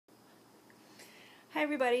Hi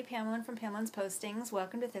everybody, Pamela from Pamela's Postings.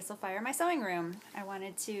 Welcome to Thistlefire, my sewing room. I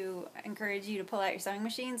wanted to encourage you to pull out your sewing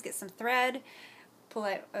machines, get some thread, pull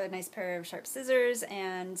out a nice pair of sharp scissors,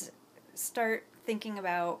 and start thinking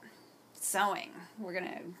about sewing. We're going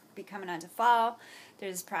to be coming on to fall.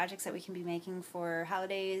 There's projects that we can be making for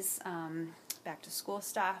holidays, back to school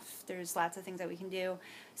stuff. There's lots of things that we can do.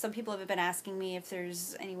 Some people have been asking me if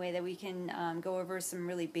there's any way that we can go over some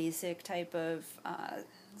really basic type of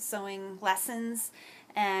sewing lessons.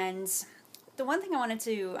 And the one thing I wanted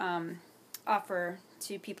to offer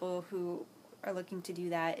to people who are looking to do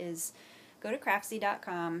that is go to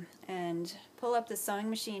Craftsy.com and pull up the Sewing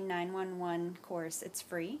Machine 911 course. It's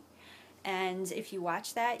free. And if you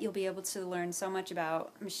watch that, you'll be able to learn so much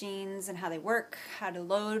about machines and how they work, how to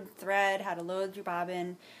load thread, how to load your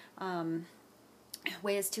bobbin,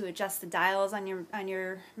 ways to adjust the dials on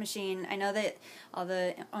your machine. I know that all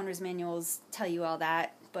the owner's manuals tell you all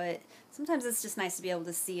that, but sometimes it's just nice to be able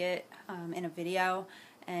to see it in a video.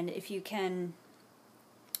 And if you can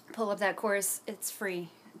pull up that course, it's free.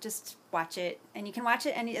 Just watch it, and you can watch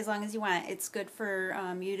it as long as you want. It's good for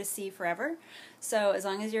you to see forever. So as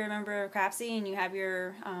long as you're a member of Craftsy and you have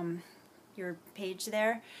your page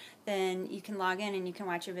there, then you can log in and you can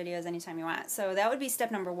watch your videos anytime you want. So that would be step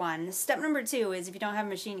number one. Step number two is if you don't have a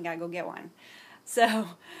machine, you gotta go get one. So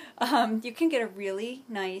you can get a really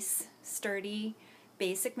nice, sturdy,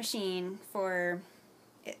 basic machine for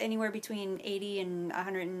anywhere between $80 and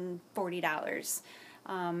 $140.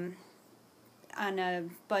 On a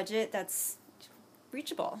budget that's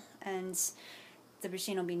reachable, and the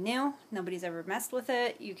machine will be new. Nobody's ever messed with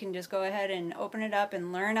it. You can just go ahead and open it up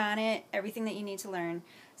and learn on it, everything that you need to learn.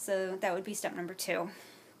 So that would be step number two.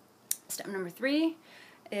 Step number three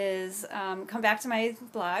is come back to my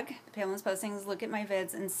blog, Pamela's Postings, look at my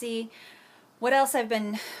vids and see what else I've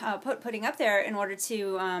been putting up there in order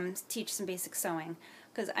to teach some basic sewing.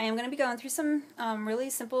 Because I am going to be going through some really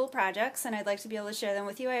simple projects, and I'd like to be able to share them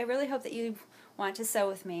with you. I really hope that you want to sew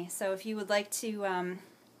with me. So if you would like to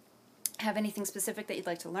have anything specific that you'd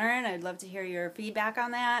like to learn, I'd love to hear your feedback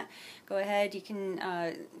on that. Go ahead, you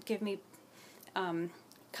can give me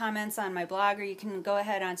comments on my blog, or you can go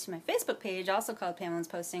ahead onto my Facebook page, also called Pamela's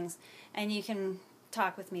Postings, and you can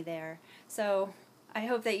talk with me there. So I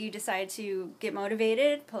hope that you decide to get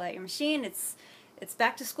motivated, pull out your machine. It's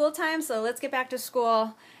back to school time, so let's get back to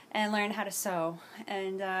school and learn how to sew.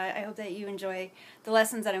 And I hope that you enjoy the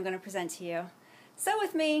lessons that I'm going to present to you. Sew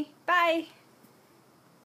with me. Bye!